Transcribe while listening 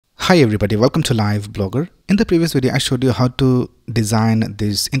Hi everybody, welcome to Live Blogger. In the previous video, I showed you how to design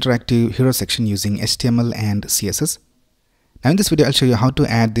this interactive hero section using HTML and CSS. Now in this video, I'll show you how to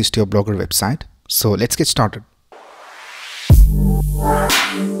add this to your Blogger website. So let's get started.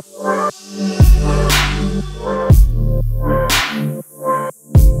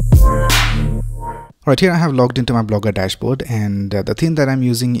 Alright, here I have logged into my Blogger dashboard, and the theme that I'm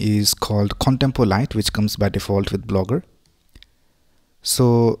using is called Contempo Lite, which comes by default with Blogger.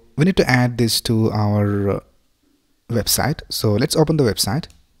 So we need to add this to our website. So let's open the website,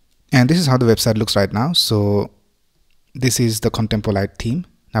 and this is how the website looks right now. So this is the Contempo Lite theme.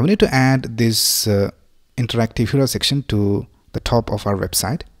 Now we need to add this interactive hero section to the top of our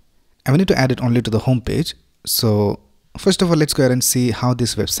website, and we need to add it only to the home page. So first of all, let's go ahead and see how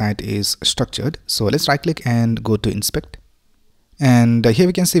this website is structured. So let's right click and go to inspect, and here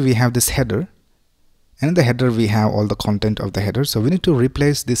we can see we have this header. And in the header, we have all the content of the header. So we need to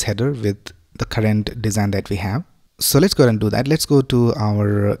replace this header with the current design that we have. So let's go ahead and do that. Let's go to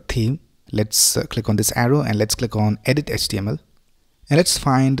our theme. Let's click on this arrow and let's click on Edit HTML. And let's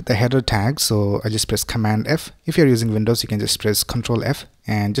find the header tag. So I just press Command F. If you're using Windows, you can just press Control F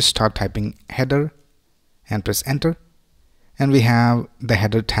and just start typing header and press Enter. And we have the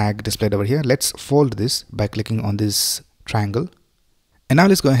header tag displayed over here. Let's fold this by clicking on this triangle. And now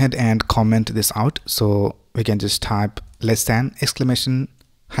let's go ahead and comment this out. So we can just type less than exclamation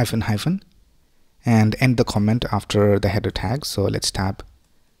hyphen hyphen and end the comment after the header tag. So let's type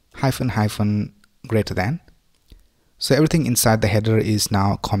hyphen hyphen greater than. So everything inside the header is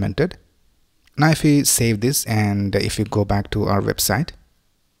now commented. Now if we save this and if we go back to our website,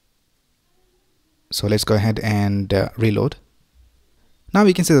 so let's go ahead and reload. Now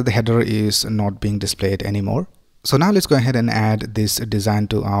we can see that the header is not being displayed anymore. So now let's go ahead and add this design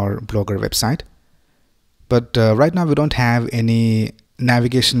to our Blogger website. But right now we don't have any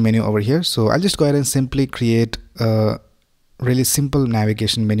navigation menu over here. So I'll just go ahead and simply create a really simple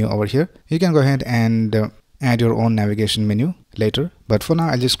navigation menu over here. You can go ahead and add your own navigation menu later. But for now,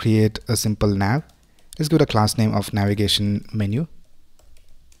 I'll just create a simple nav. Let's give it a class name of navigation menu.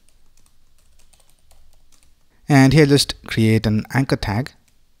 And here just create an anchor tag.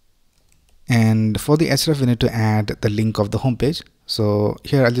 And for the href, we need to add the link of the home page. So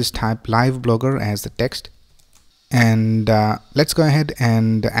here I'll just type Live Blogger as the text. And let's go ahead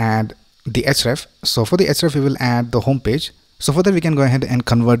and add the href. So for the href, we will add the home page. So for that, we can go ahead and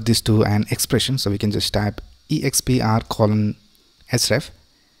convert this to an expression. So we can just type expr:/href.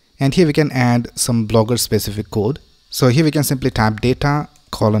 And here we can add some Blogger specific code. So here we can simply type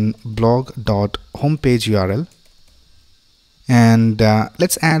data::blog.homepage URL. And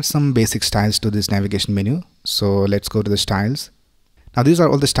let's add some basic styles to this navigation menu. So let's go to the styles. Now these are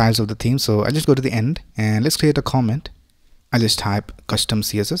all the styles of the theme. So I'll just go to the end and let's create a comment. I'll just type custom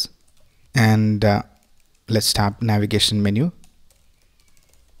CSS and let's type navigation menu.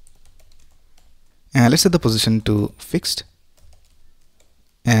 And let's set the position to fixed.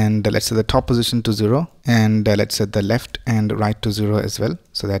 And let's set the top position to 0. And let's set the left and right to 0 as well,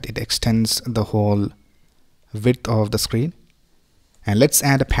 so that it extends the whole width of the screen. And let's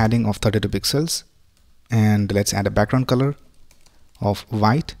add a padding of 32 pixels, and let's add a background color of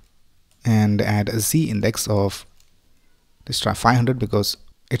white and add a Z index of, let's try 500 because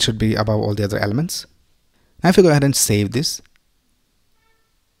it should be above all the other elements. Now if you go ahead and save this,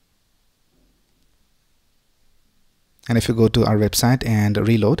 and if you go to our website and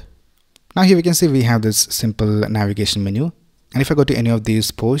reload, now here we can see we have this simple navigation menu. And if I go to any of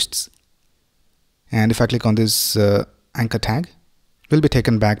these posts, and if I click on this anchor tag, we'll be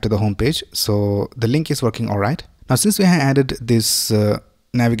taken back to the home page. So the link is working all right. Now since we have added this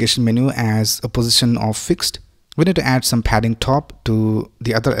navigation menu as a position of fixed, we need to add some padding top to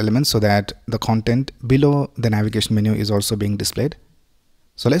the other elements so that the content below the navigation menu is also being displayed.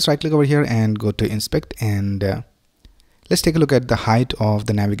 So let's right click over here and go to inspect, and let's take a look at the height of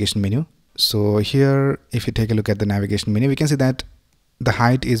the navigation menu. So here, if you take a look at the navigation menu, we can see that the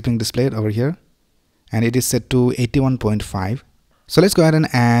height is being displayed over here, and it is set to 81.5. So let's go ahead and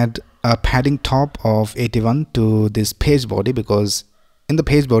add a padding top of 81 to this page body, because in the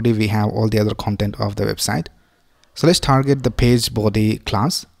page body we have all the other content of the website. So let's target the page body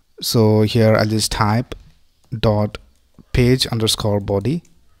class. So here I'll just type .page_body,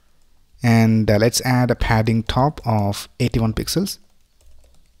 and let's add a padding top of 81 pixels,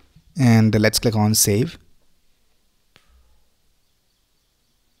 and let's click on save.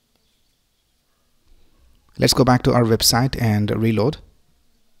 Let's go back to our website and reload.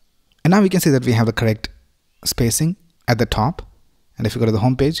 And now we can see that we have the correct spacing at the top. And if you go to the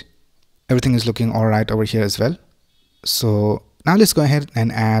home page, everything is looking all right over here as well. So Now let's go ahead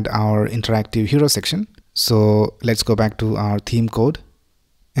and add our interactive hero section. So let's go back to our theme code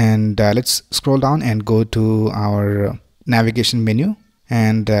and let's scroll down and go to our navigation menu,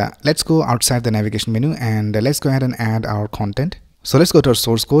 and let's go outside the navigation menu and let's go ahead and add our content. So let's go to our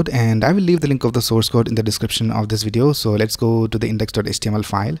source code, and I will leave the link of the source code in the description of this video. So let's go to the index.html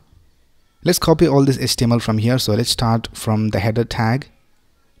file. Let's copy all this HTML from here. So let's start from the header tag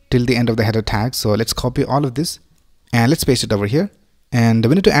till the end of the header tag. So let's copy all of this and let's paste it over here. And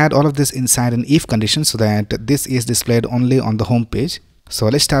we need to add all of this inside an if condition so that this is displayed only on the home page. So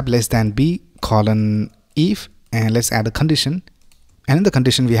let's type less than b colon if, and let's add a condition. And in the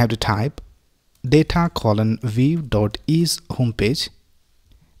condition we have to type data colon view dot is homepage,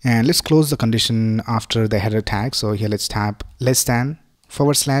 and let's close the condition after the header tag. So here let's type less than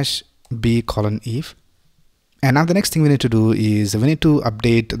 / b colon if. And now the next thing we need to do is we need to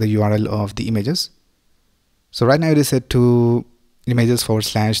update the URL of the images. So right now it is set to images /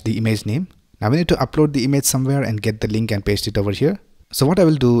 the image name. Now we need to upload the image somewhere and get the link and paste it over here. So what I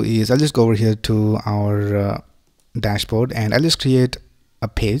will do is I'll just go over here to our dashboard and I'll just create a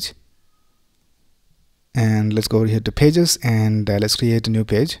page. And let's go over here to pages and let's create a new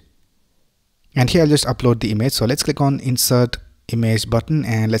page. And here I'll just upload the image. So let's click on insert image button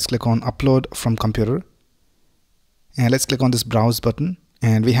and let's click on upload from computer. And let's click on this browse button.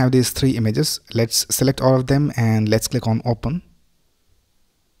 And we have these 3 images. Let's select all of them and let's click on open.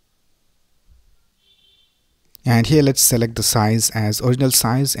 And here let's select the size as original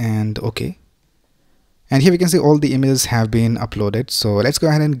size and OK. And here we can see all the images have been uploaded. So let's go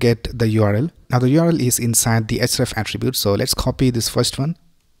ahead and get the URL. Now the URL is inside the href attribute. So let's copy this first one,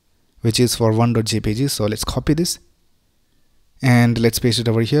 which is for 1.jpg. So let's copy this and let's paste it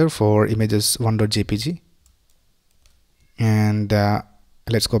over here for images 1.jpg. And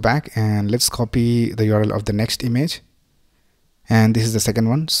let's go back and let's copy the URL of the next image. And this is the second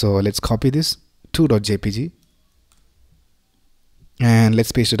one. So let's copy this 2.jpg. And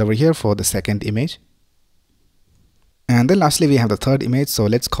let's paste it over here for the second image. And then lastly we have the third image. So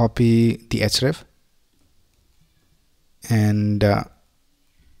let's copy the href and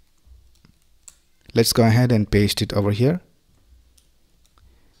let's go ahead and paste it over here.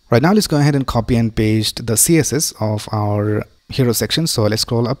 Right now let's go ahead and copy and paste the CSS of our hero section. So let's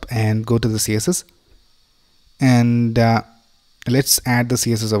scroll up and go to the CSS and let's add the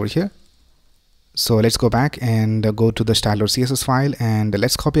CSS over here. So let's go back and go to the style.css file and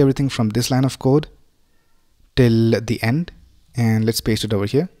let's copy everything from this line of code till the end and let's paste it over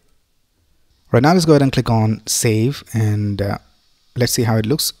here. Right now let's go ahead and click on save and let's see how it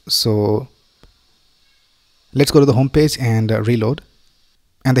looks. So let's go to the home page and reload,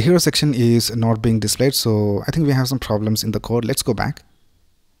 and the hero section is not being displayed. So I think we have some problems in the code. Let's go back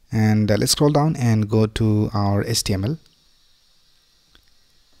and let's scroll down and go to our HTML.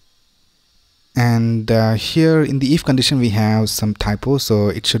 And here in the if condition we have some typo, so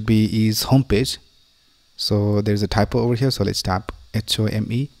it should be is homepage. So there's a typo over here, so let's type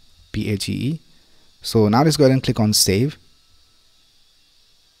HOMEPAGE. So now let's go ahead and click on save.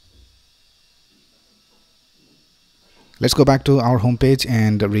 Let's go back to our home page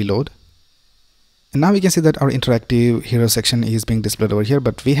and reload. And now we can see that our interactive hero section is being displayed over here,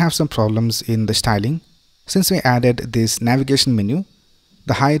 but we have some problems in the styling. Since we added this navigation menu,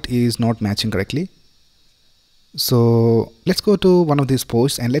 the height is not matching correctly. So let's go to one of these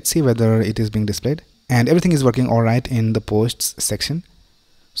posts and let's see whether it is being displayed. And everything is working alright in the posts section.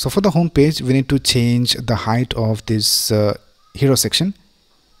 So for the home page, we need to change the height of this hero section,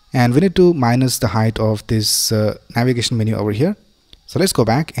 and we need to minus the height of this navigation menu over here. So let's go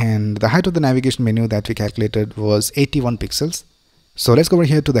back, and the height of the navigation menu that we calculated was 81 pixels. So let's go over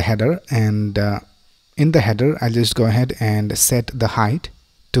here to the header, and in the header I'll just go ahead and set the height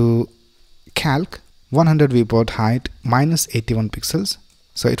to calc 100 viewport height minus 81 pixels.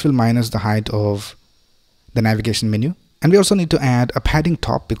 So it will minus the height of the navigation menu. And we also need to add a padding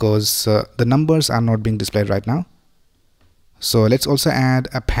top because the numbers are not being displayed right now. So let's also add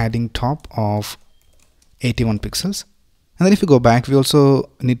a padding top of 81 pixels. And then if you go back, we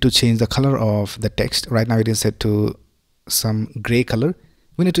also need to change the color of the text. Right now it is set to some gray color.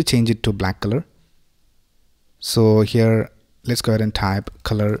 We need to change it to black color. So here let's go ahead and type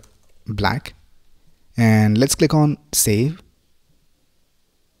color black and let's click on save.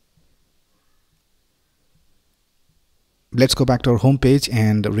 Let's go back to our home page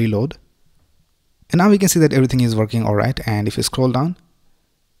and reload. And now we can see that everything is working alright. And if you scroll down,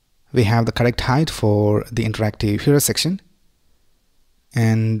 we have the correct height for the interactive hero section.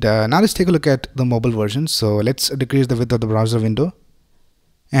 And now let's take a look at the mobile version. So let's decrease the width of the browser window.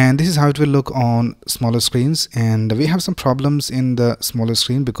 And this is how it will look on smaller screens. And we have some problems in the smaller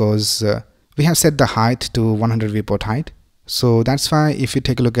screen because we have set the height to 100 viewport height. So that's why if you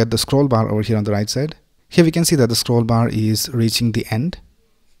take a look at the scroll bar over here on the right side, here we can see that the scroll bar is reaching the end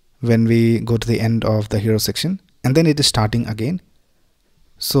when we go to the end of the hero section, and then it is starting again.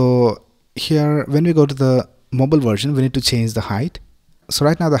 So here when we go to the mobile version, we need to change the height. So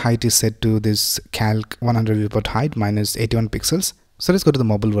right now the height is set to this calc 100 viewport height minus 81 pixels. So let's go to the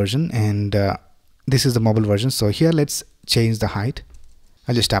mobile version, and this is the mobile version. So here let's change the height.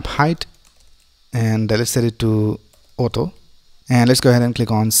 I'll just tap height and let's set it to auto, and let's go ahead and click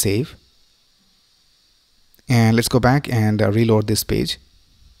on save, and let's go back and reload this page.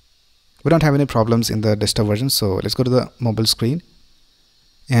 We don't have any problems in the desktop version, so let's go to the mobile screen,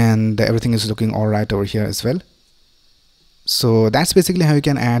 and everything is looking all right over here as well. So that's basically how you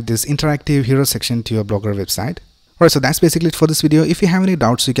can add this interactive hero section to your Blogger website. Alright, so that's basically it for this video. If you have any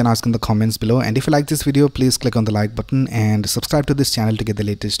doubts, you can ask in the comments below, and if you like this video, please click on the like button and subscribe to this channel to get the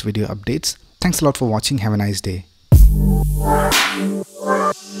latest video updates. Thanks a lot for watching. Have a nice day.